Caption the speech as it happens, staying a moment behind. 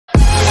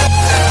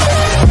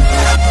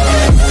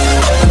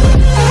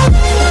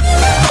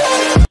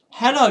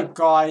Hello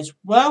guys,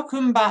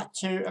 welcome back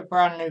to a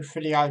brand new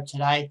video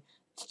today.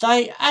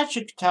 Today, as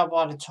you can tell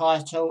by the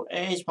title,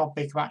 it is my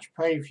big match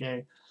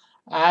preview.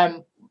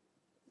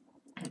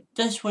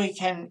 This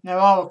weekend there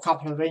are a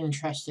couple of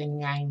interesting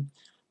games,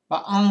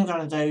 but I'm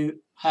going to do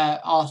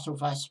Arsenal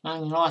vs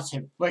Man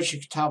United, which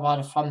you can tell by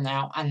the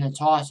thumbnail and the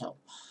title.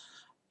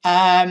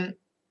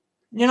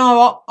 You know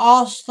what,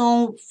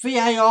 Arsenal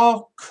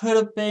VAR could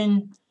have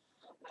been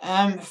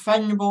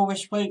favourable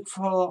this week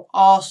for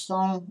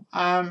Arsenal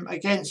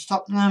against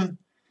Tottenham.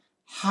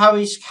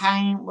 Harry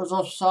Kane was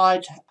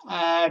offside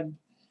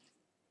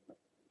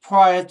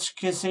prior to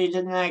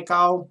conceding their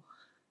goal.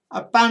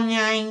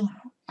 Aubameyang,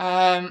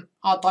 I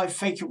don't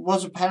think it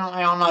was a penalty.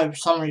 I know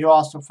some of you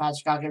Arsenal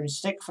fans are going to give me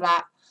stick for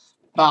that,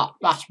 but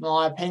that's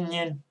my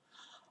opinion.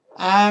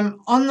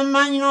 On the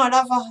Man United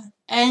other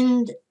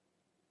end,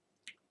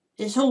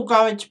 it's all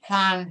going to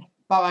plan,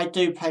 but I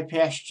do play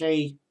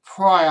PSG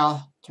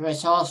prior to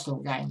this Arsenal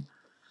game.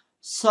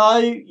 So,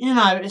 you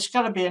know, it's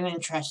going to be an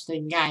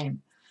interesting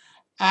game.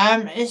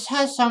 It's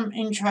had some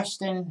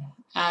interesting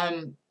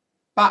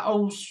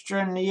battles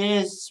during the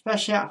years,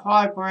 especially at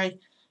Highbury,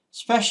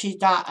 especially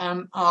that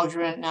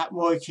argument that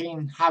Roy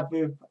Keane had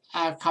with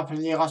a couple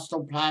of the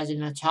Arsenal players in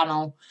the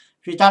tunnel.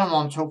 If you don't know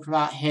what I'm talking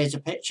about, here's a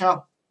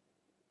picture.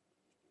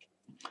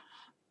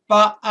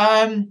 But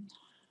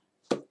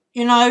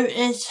you know,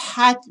 it's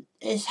had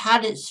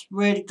its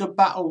really good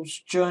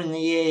battles during the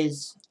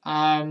years.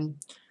 Do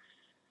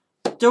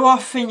I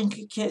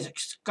think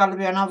it's going to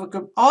be another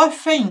good... I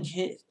think,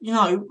 you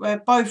know, we're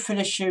both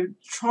finishing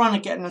trying to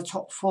get in the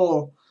top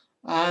four.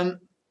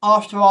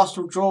 After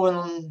Arsenal drawing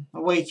on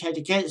the weekend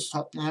against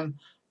Tottenham,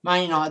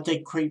 Man United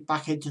did creep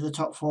back into the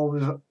top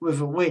four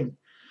with a win.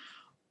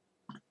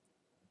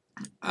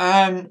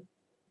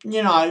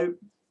 You know,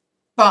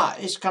 but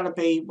it's going to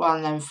be one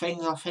of them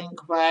things, I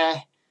think,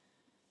 where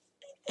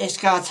it's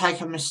going to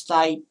take a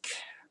mistake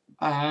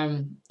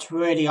to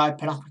really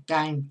open up a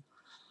game.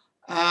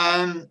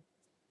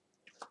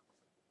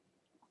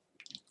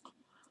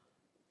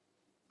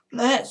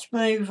 Let's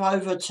move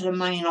over to the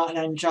Man United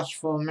then just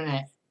for a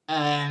minute.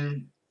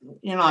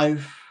 You know,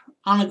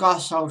 under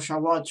Solskjaer,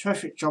 what a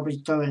terrific job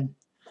he's doing.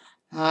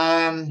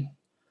 Paul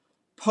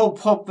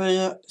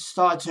Pogba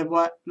started to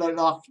look like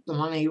the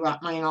money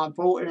that Man United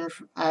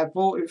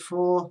bought it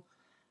for.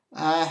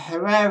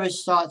 Herrera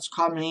started to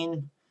come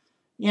in.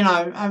 You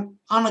know,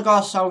 under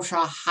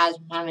Solskjaer has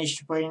managed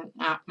to bring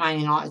that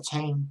Man United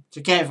team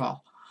together.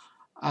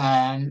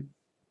 You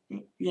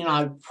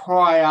know,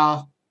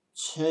 prior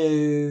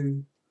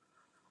to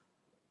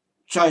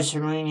Jose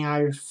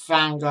Mourinho,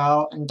 Van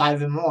Gaal and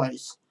David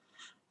Moyes.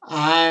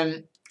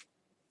 I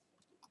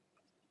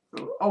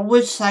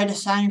would say the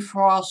same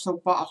for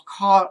Arsenal, but I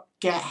can't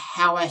get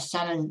how they're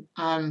selling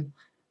Aaron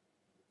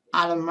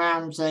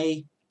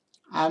Ramsey.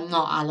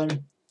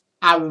 Aaron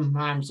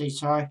Ramsey,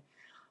 sorry.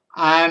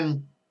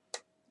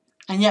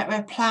 And yet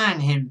they're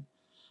playing him.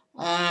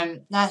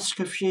 That's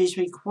confused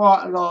me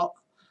quite a lot,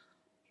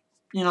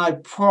 you know,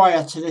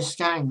 prior to this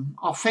game.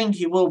 I think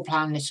he will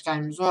play in this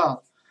game as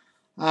well.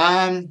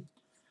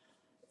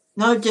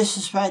 No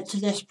disrespect to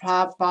this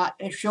player, but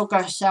if you're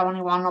going to sell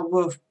anyone, I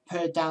will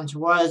put it down to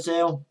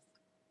Ozil.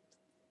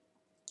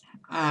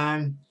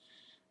 As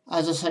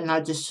I said,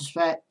 no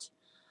disrespect.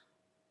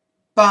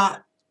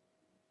 But,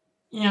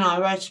 you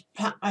know, it's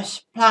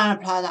playing a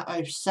player that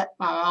we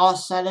are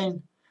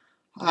selling.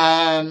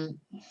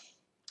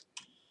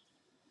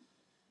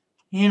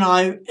 You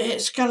know,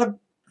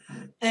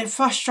 it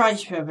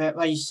frustrates me a bit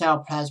when you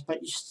sell players,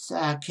 but you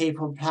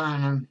keep on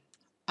playing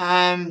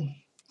them.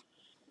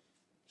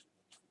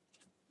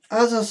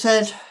 As I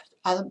said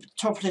at the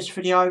top of this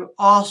video,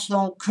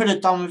 Arsenal could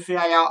have done with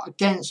VAR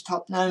against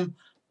Tottenham,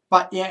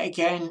 but yet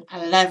again,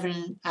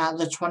 11 out of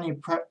the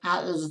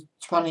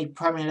 20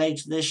 Premier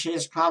Leagues this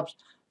year's clubs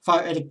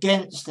voted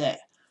against it.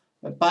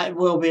 But it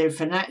will be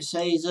for next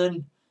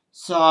season,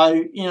 so,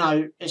 you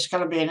know, it's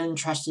going to be an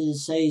interesting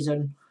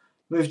season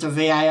with the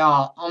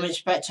VAR. I'm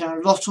expecting a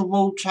lot of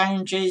rule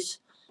changes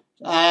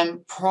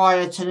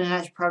prior to the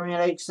next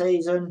Premier League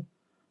season.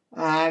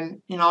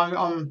 You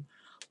know,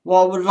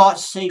 what I would like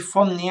to see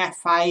from the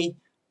FA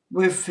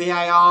with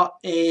VAR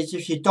is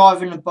if you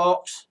dive in the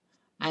box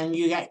and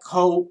you get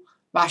caught,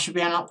 that should be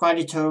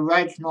upgraded to a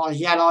red, not a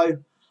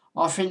yellow.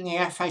 I think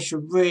the FA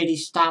should really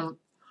stamp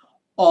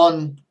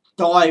on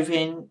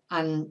diving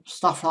and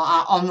stuff like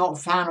that. I'm not a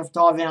fan of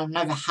diving, I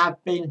never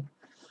have been.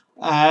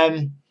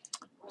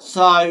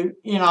 So,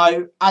 you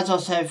know, as I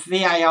said,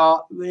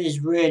 VAR is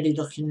really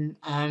looking,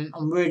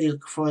 I'm really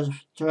looking forward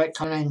to it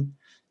coming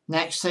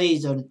next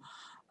season.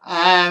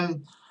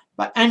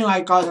 But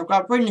anyway, guys, I'm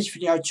going to bring this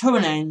video to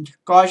an end.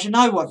 Guys, you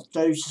know what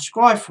to do.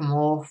 Subscribe for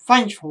more.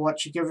 Thanks for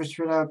watching. Give this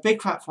video a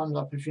big fat thumbs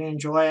up if you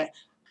enjoy it.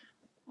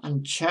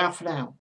 And ciao for now.